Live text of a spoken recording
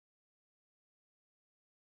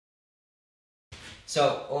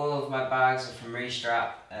So all of my bags are from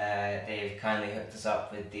Restrap. They've kindly hooked us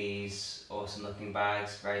up with these awesome looking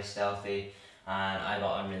bags, very stealthy, and I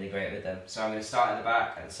got on really great with them. So I'm going to start at the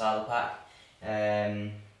back at the saddle pack.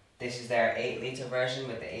 This is their 8 litre version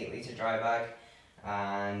with the 8 litre dry bag,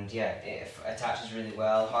 and yeah, it attaches really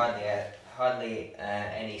well, hardly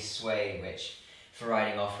any sway, which for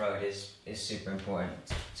riding off-road is super important.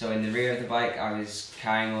 So in the rear of the bike I was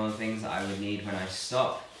carrying all the things that I would need when I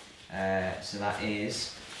stop. So that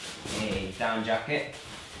is a down jacket,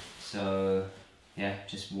 so yeah,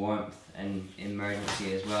 just warmth and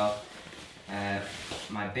emergency as well.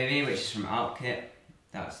 My bivvy, which is from Alpkit,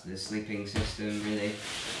 that's the sleeping system really.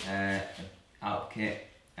 Alpkit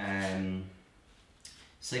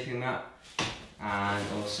sleeping mat, and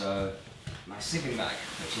also my sleeping bag,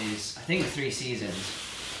 which is I think 3 seasons.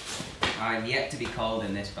 I've yet to be cold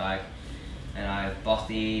in this bag, and I've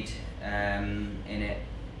bothied in it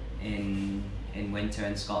in winter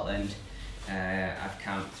in Scotland. I've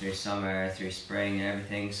camped through summer, through spring and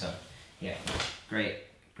everything, so yeah,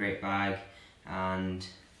 great bag. And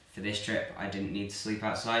for this trip I didn't need to sleep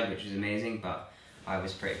outside, which was amazing, but I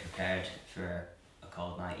was pretty prepared for a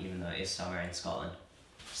cold night even though it is summer in Scotland.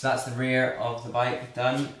 So that's the rear of the bike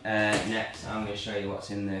done. Next I'm going to show you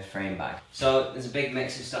what's in the frame bag. So there's a big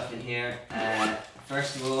mix of stuff in here.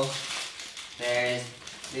 First of all, there's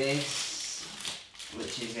this,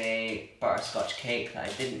 which is a butterscotch cake that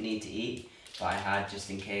I didn't need to eat, but I had just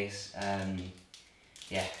in case.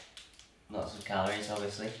 Yeah, lots of calories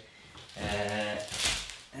obviously.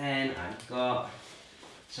 Then I've got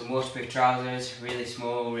some waterproof trousers, really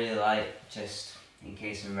small, really light, just in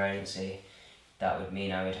case of emergency. That would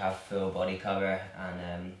mean I would have full body cover,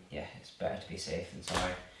 and yeah, it's better to be safe than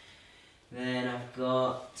sorry. Then I've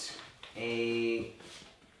got a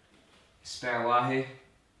spare Wahoo.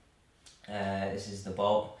 This is the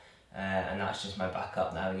bolt, and that's just my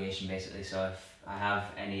backup navigation basically. So if I have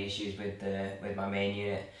any issues with my main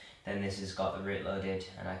unit, then this has got the route loaded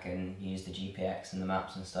and I can use the GPX and the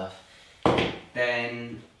maps and stuff.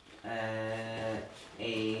 Then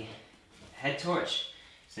a head torch,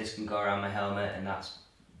 so this can go around my helmet, and that's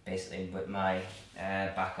basically with my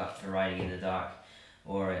backup for riding in the dark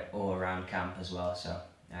or around camp as well. So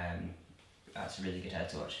that's a really good head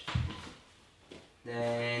torch.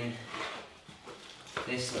 Then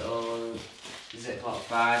this little Ziploc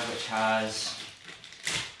bag, which has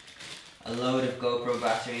a load of GoPro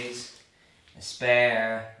batteries, a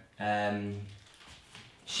spare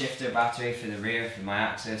shifter battery for the rear for my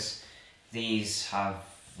axis. These have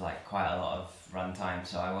like quite a lot of runtime,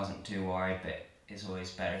 so I wasn't too worried, but it's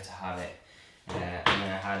always better to have it. And then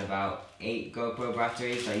I had about 8 GoPro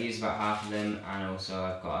batteries. I used about half of them, and also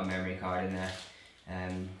I've got a memory card in there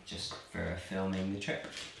just for filming the trip.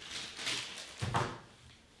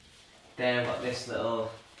 Then I've got this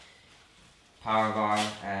little power bar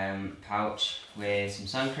pouch with some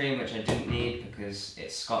sun cream, which I didn't need because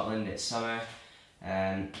it's Scotland, it's summer.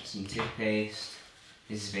 Some toothpaste.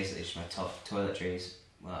 This is basically just my toiletries.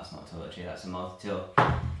 Well, that's not toiletry, that's a multi-tool.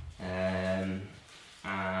 And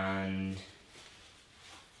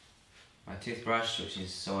my toothbrush, which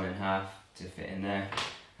is sawn in half to fit in there,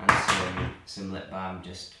 and some lip balm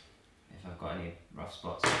just if I've got any rough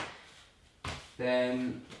spots.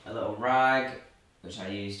 Then a little rag, which I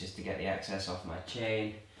use just to get the excess off my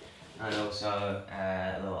chain, and also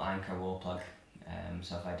a little anchor wall plug,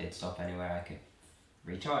 so if I did stop anywhere I could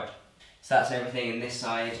recharge. So that's everything in this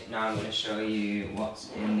side. Now I'm going to show you what's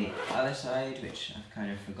in the other side, which I've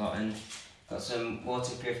kind of forgotten. Got some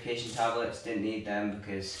water purification tablets, didn't need them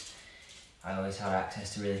because I always had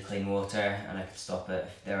access to really clean water and I could stop it.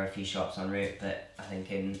 There are a few shops en route, but I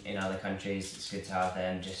think in other countries it's good to have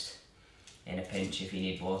them just in a pinch if you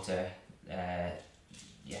need water.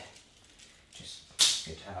 Yeah, just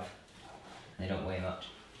good to have. They don't weigh much.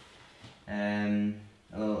 A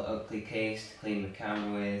little Oakley case to clean the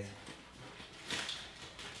camera with.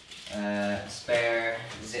 A spare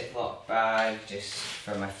Ziploc bag just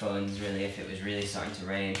for my phones really if it was really starting to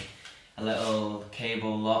rain. A little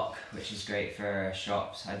cable lock, which is great for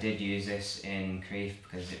shops. I did use this in Crieff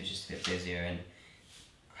because it was just a bit busier and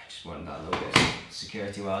I just wanted that little bit of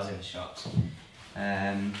security while I was in the shops.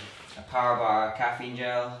 A power bar caffeine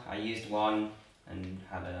gel, I used one and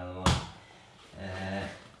had another one.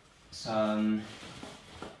 Some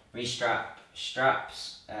Restrap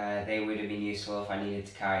straps, they would have been useful if I needed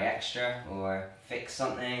to carry extra or fix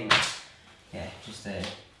something. Yeah, just a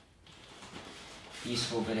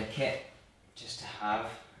useful bit of kit just to have.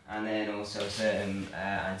 And then also some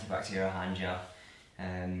antibacterial hand gel.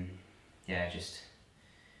 Yeah, just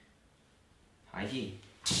hygiene.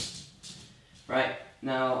 Right,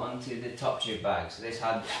 now onto the top tube bag. So this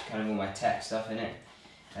had kind of all my tech stuff in it.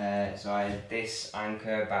 So I had this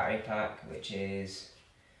Anchor battery pack, which is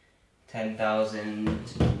 10,000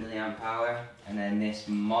 milliamp hour, and then this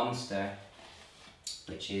Monster,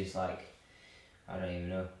 which is like, I don't even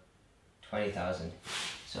know, 20,000.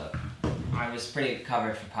 So I was pretty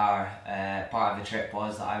covered for power. Part of the trip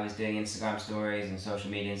was that I was doing Instagram stories and social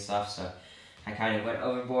media and stuff, so I kind of went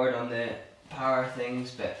overboard on the power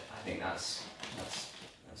things, but I think that's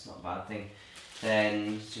not a bad thing.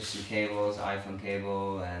 Then just some cables, iPhone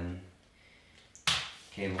cable,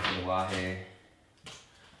 cable for the Wahoo,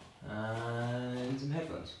 and some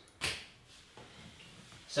headphones.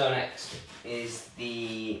 So next is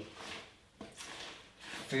the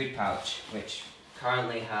food pouch, which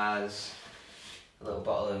currently has a little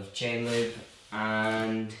bottle of chain lube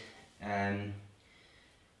and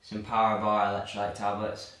some Power Bar electrolyte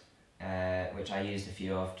tablets, which I used a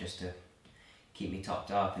few of just to keep me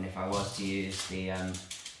topped up, and if I was to use the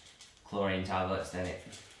chlorine tablets, then it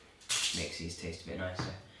makes these taste a bit nicer.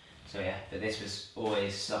 So yeah, but this was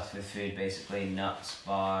always stuffed with food, basically nuts,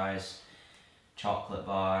 bars, chocolate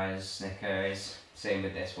bars, Snickers. Same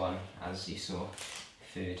with this one, as you saw,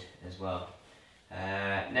 food as well.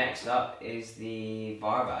 Next up is the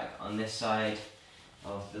bar bag. On this side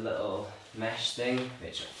of the little mesh thing,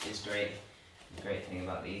 which is great. The great thing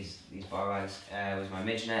about these bar bags was my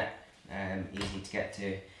midge net. Easy to get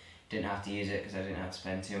to. Didn't have to use it because I didn't have to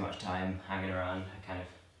spend too much time hanging around. I kind of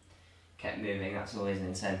kept moving. That's always an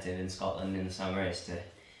incentive in Scotland in the summer, is to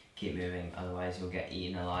keep moving, otherwise you'll get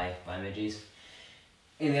eaten alive by midges.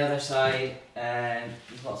 In the other side,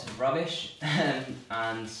 there's lots of rubbish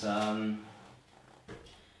and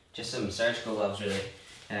just some surgical gloves,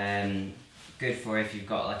 really. Good for if you've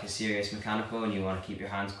got like a serious mechanical and you want to keep your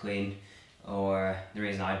hands clean, or the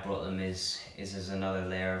reason I brought them is as another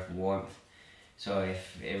layer of warmth. So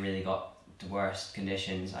if it really got to worst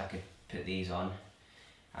conditions, I could put these on,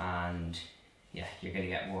 and yeah, you're going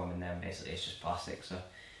to get warm in them. Basically it's just plastic, so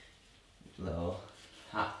little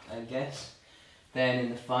hack, I guess. Then in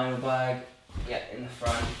the final bag, yeah, in the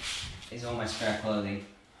front, is all my spare clothing.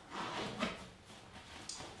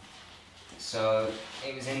 So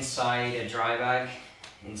it was inside a dry bag,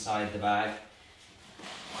 inside the bag,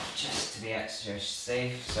 just to be extra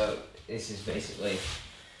safe. So this is basically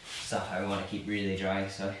stuff I want to keep really dry.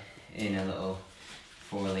 So in a little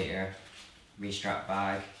 4 litre restrap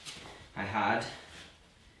bag, I had a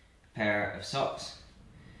pair of socks,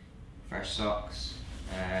 fresh socks,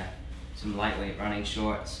 some lightweight running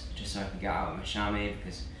shorts, just so I can get out of my chamois,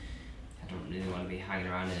 because I don't really want to be hanging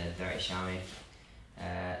around in a dirty chamois.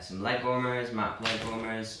 Some leg warmers, MAP leg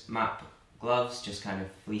warmers, MAP gloves, just kind of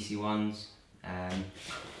fleecy ones, and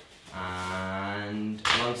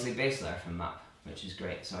a long sleeve base layer from MAP, which is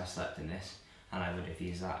great. So I slept in this, and I would have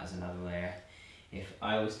used that as another layer if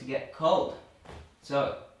I was to get cold.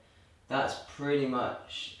 So that's pretty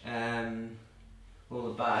much all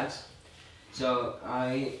the bags. So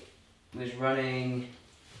I was running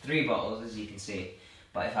 3 bottles, as you can see,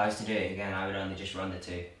 but if I was to do it again, I would only just run the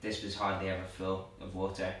 2. This was hardly ever full of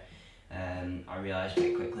water. I realised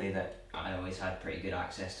pretty quickly that I always had pretty good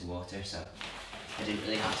access to water, so I didn't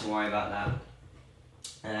really have to worry about that.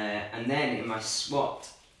 And then in my SWAT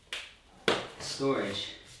storage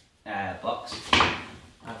box,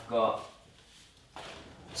 I've got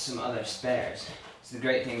some other spares. So the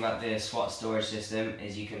great thing about the SWAT storage system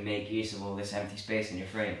is you can make use of all this empty space in your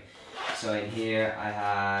frame. So in here I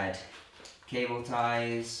had cable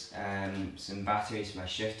ties, some batteries for my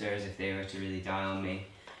shifters if they were to really die on me,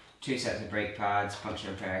 2 sets of brake pads,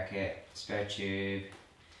 puncture repair kit, spare tube,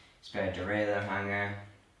 spare derailleur hanger,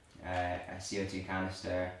 a CO2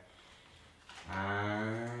 canister,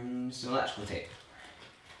 and some electrical tape.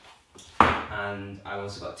 And I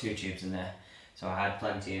also got 2 tubes in there, so I had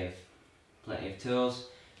plenty of tools.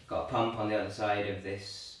 Got a pump on the other side of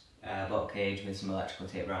this bolt cage with some electrical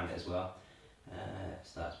tape around it as well.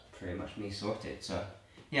 So that's pretty much me sorted. So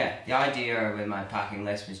yeah, the idea with my packing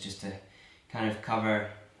list was just to kind of cover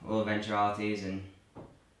all eventualities, and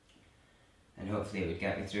hopefully it would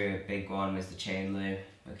get me through. A big one was the chain lube,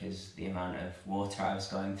 because the amount of water I was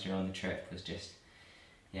going through on the trip was just,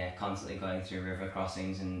 yeah, constantly going through river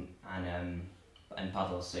crossings and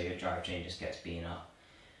puddles, so your drivetrain just gets beaten up.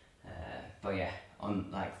 But yeah, on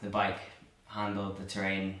like the bike handled the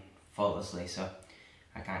terrain faultlessly, so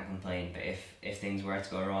I can't complain. But if things were to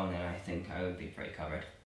go wrong, then I think I would be pretty covered.